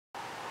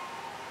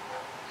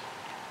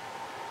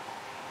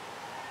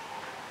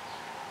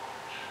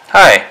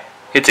Hi,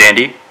 it's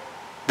Andy.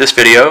 This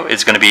video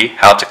is going to be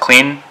how to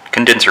clean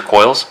condenser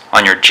coils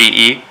on your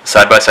GE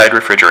side-by-side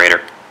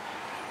refrigerator.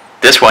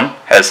 This one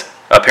has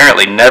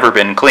apparently never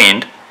been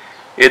cleaned.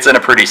 It's in a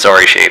pretty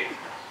sorry shape.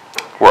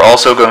 We're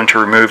also going to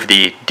remove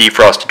the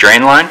defrost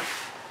drain line,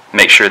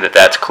 make sure that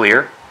that's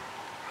clear.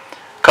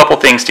 A couple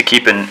things to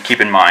keep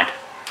in mind.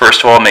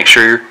 First of all, make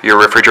sure your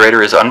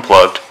refrigerator is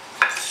unplugged.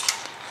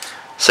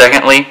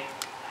 Secondly,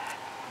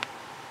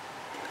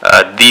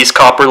 these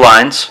copper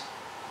lines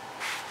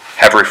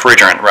have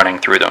refrigerant running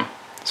through them.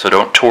 So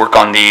don't torque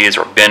on these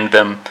or bend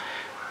them,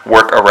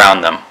 work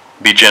around them.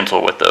 Be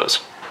gentle with those.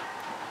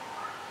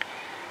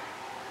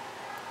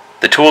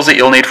 The tools that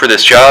you'll need for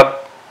this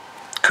job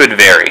could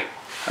vary.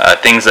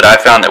 Things that I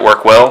found that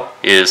work well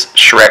is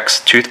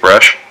Shrek's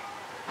toothbrush.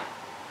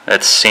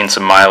 That's seen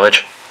some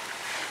mileage.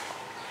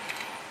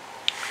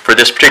 For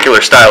this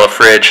particular style of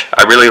fridge,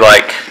 I really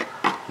like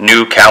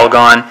New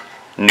Calgon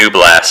New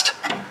Blast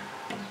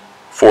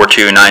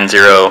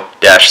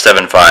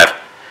 4290-75.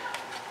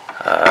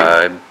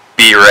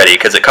 Be ready,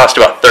 because it costs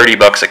about 30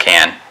 bucks a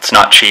can. It's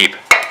not cheap,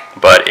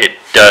 but it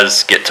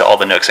does get to all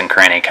the nooks and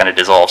crannies, kind of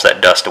dissolves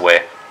that dust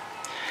away.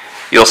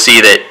 You'll see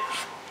that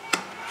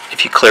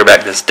if you clear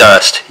back this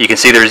dust, you can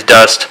see there's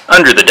dust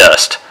under the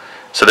dust.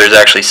 So there's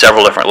actually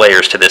several different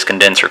layers to this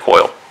condenser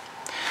coil.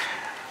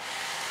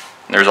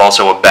 There's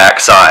also a back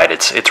side,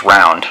 it's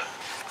round.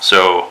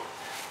 So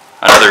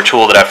another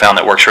tool that I found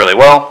that works really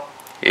well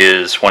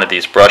is one of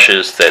these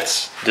brushes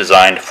that's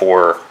designed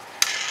for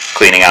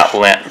cleaning out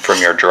lint from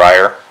your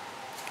dryer.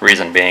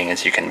 Reason being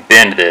is you can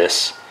bend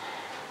this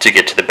to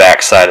get to the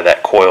back side of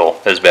that coil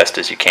as best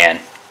as you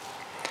can.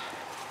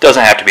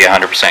 Doesn't have to be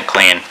 100%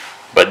 clean,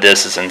 but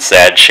this is in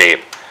sad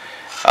shape.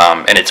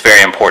 And it's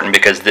very important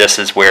because this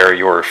is where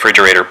your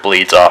refrigerator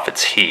bleeds off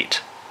its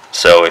heat.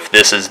 So if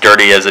this is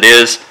dirty as it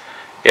is,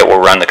 it will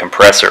run the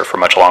compressor for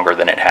much longer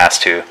than it has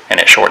to, and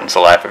it shortens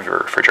the life of your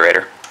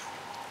refrigerator.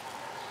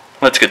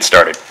 Let's get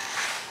started.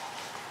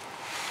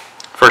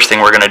 First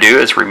thing we're going to do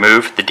is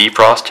remove the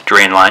defrost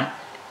drain line.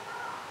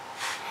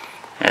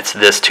 It's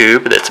this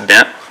tube that's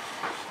bent.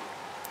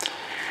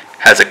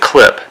 Has a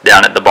clip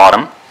down at the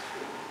bottom.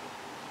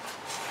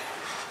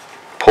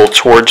 Pull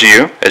towards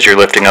you as you're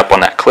lifting up on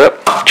that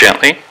clip,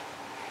 gently.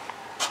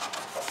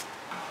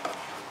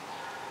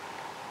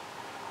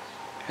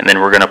 And then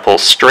we're going to pull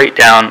straight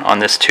down on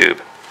this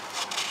tube.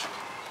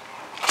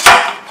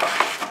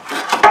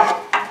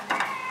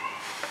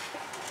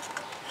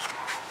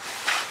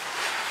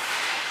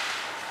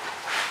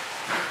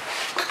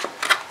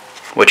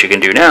 What you can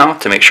do now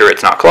to make sure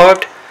it's not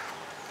clogged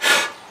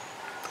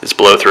is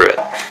blow through it.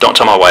 Don't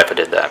tell my wife I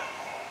did that.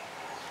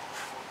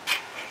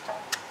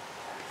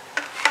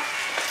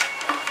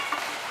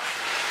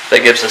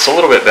 That gives us a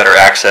little bit better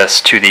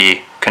access to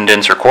the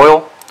condenser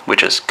coil,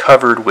 which is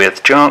covered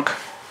with junk.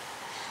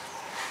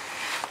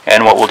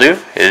 And what we'll do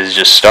is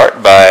just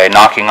start by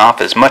knocking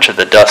off as much of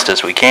the dust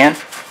as we can.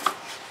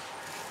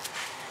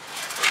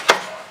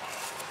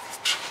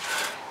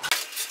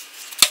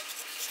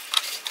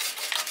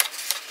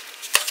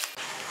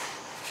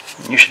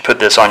 You should put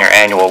this on your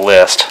annual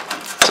list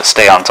to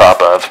stay on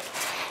top of.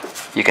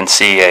 You can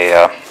see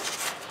a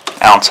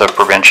ounce of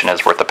prevention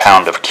is worth a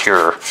pound of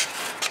cure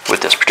with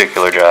this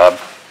particular job.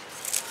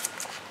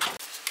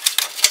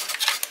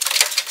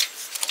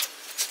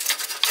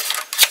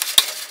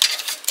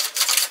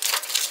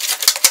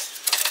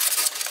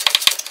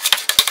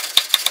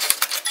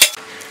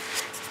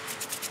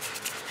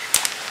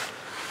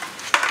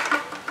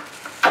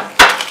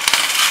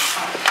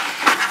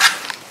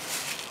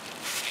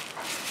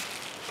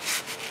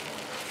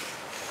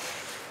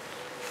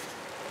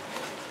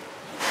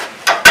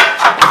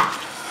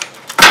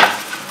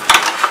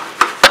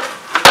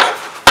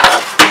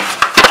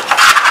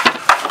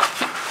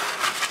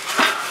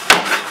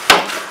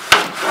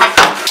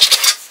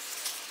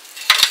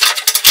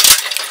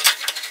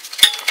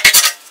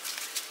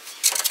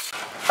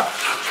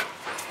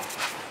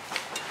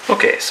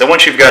 Okay, so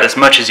once you've got as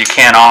much as you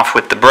can off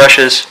with the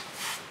brushes,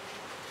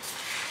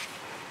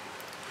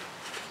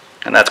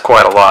 and that's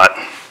quite a lot,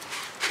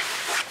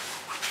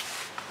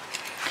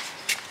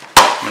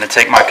 I'm going to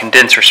take my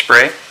condenser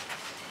spray.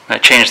 I'm going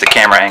to change the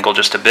camera angle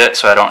just a bit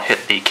so I don't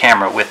hit the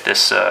camera with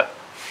this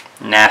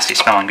nasty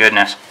smelling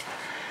goodness.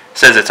 It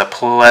says it's a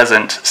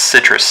pleasant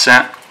citrus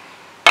scent.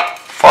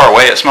 Far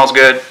away it smells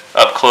good,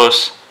 up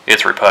close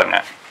it's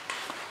repugnant.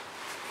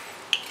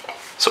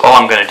 So all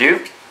I'm going to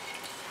do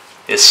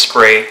is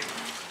spray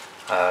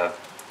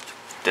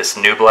this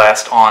New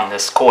Blast on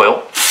this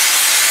coil.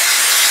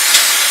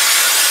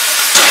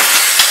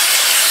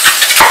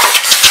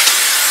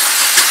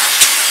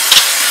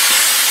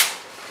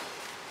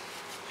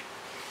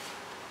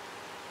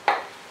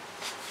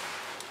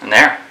 And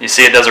there, you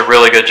see it does a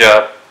really good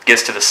job.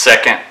 Gets to the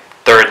second,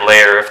 third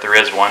layer if there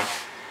is one,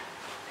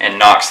 and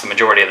knocks the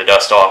majority of the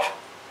dust off.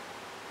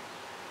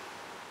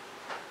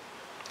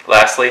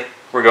 Lastly,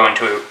 we're going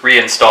to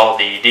reinstall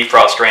the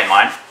defrost drain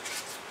line.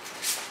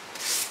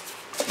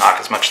 Knock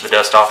as much of the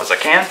dust off as I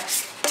can.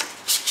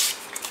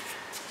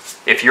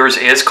 If yours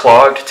is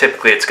clogged,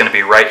 typically it's going to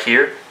be right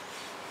here.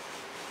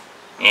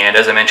 And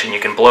as I mentioned, you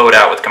can blow it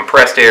out with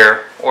compressed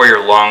air or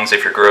your lungs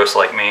if you're gross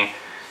like me.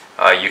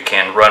 You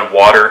can run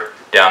water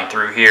down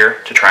through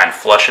here to try and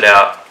flush it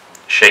out,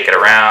 shake it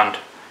around,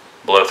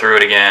 blow through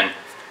it again.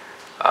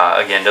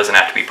 Again, doesn't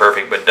have to be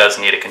perfect, but it does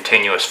need a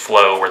continuous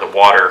flow where the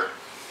water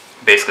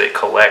basically it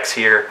collects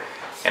here,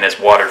 and as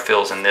water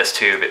fills in this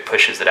tube, it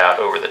pushes it out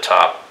over the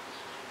top.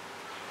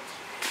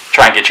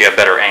 Try and get you a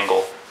better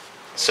angle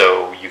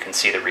so you can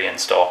see the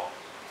reinstall.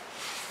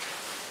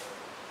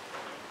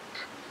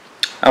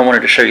 I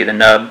wanted to show you the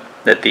nub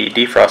that the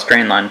defrost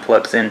drain line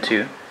plugs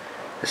into.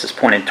 This is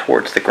pointed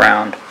towards the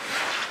ground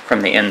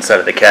from the inside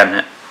of the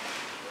cabinet.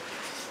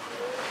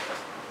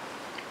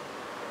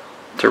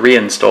 To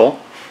reinstall,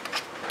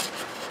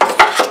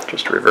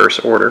 just reverse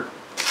order.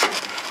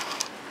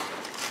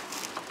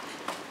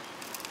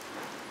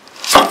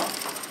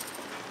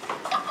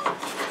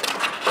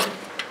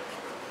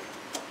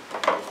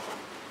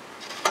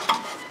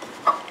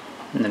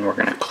 And then we're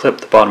going to clip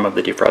the bottom of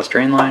the defrost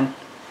drain line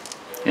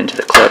into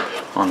the clip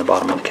on the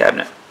bottom of the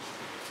cabinet.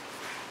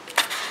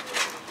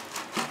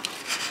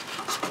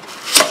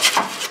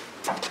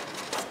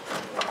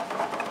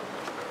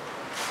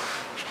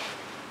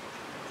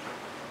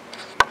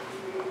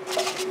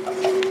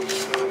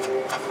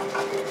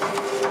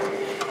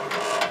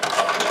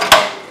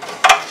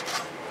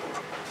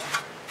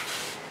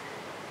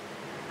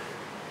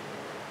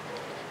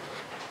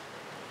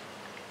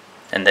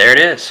 And there it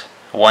is,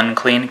 one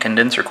clean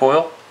condenser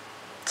coil.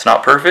 It's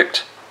not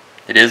perfect,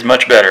 it is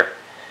much better.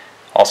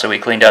 Also, we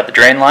cleaned out the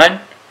drain line,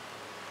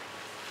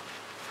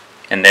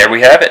 and there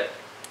we have it.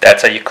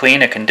 That's how you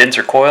clean a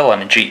condenser coil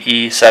on a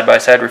GE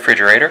side-by-side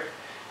refrigerator,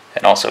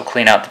 and also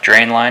clean out the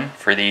drain line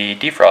for the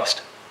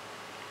defrost.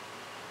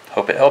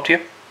 Hope it helped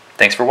you.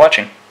 Thanks for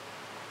watching.